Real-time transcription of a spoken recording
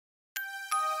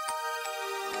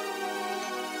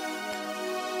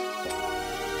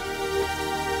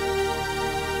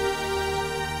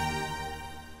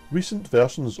Recent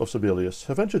versions of Sibelius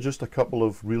have introduced a couple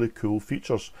of really cool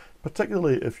features,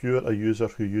 particularly if you're a user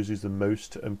who uses the mouse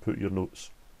to input your notes.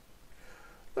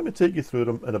 Let me take you through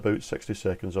them in about 60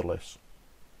 seconds or less.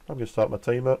 I'm going to start my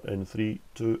timer in 3,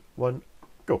 2, 1,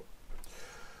 go.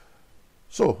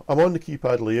 So I'm on the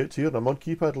keypad layout here, and I'm on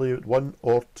keypad layout 1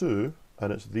 or 2,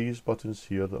 and it's these buttons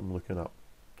here that I'm looking at.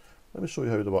 Let me show you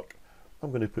how they work.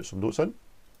 I'm going to put some notes in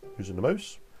using the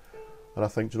mouse. And I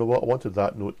think, do you know what, I wanted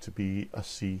that note to be a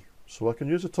C. So I can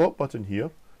use the top button here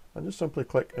and just simply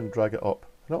click and drag it up.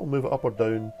 And that will move it up or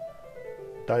down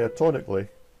diatonically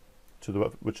to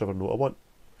whichever note I want.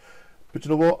 But you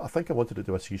know what, I think I wanted it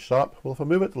to be a C sharp. Well, if I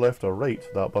move it to left or right,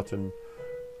 that button,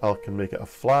 I can make it a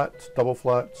flat, double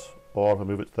flat, or if I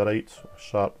move it to the right, a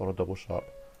sharp or a double sharp,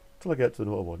 until I get to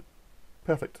the note I want.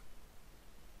 Perfect.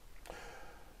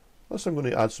 Next I'm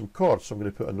going to add some chords. So I'm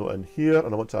going to put a note in here,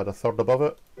 and I want to add a third above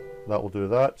it. That will do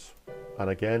that, and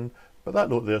again, but that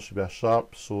note there should be a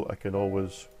sharp, so I can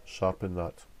always sharpen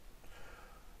that.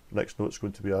 Next note's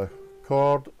going to be a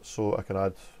chord, so I can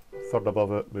add a third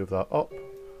above it, move that up,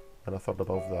 and a third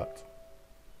above that.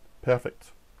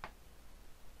 Perfect.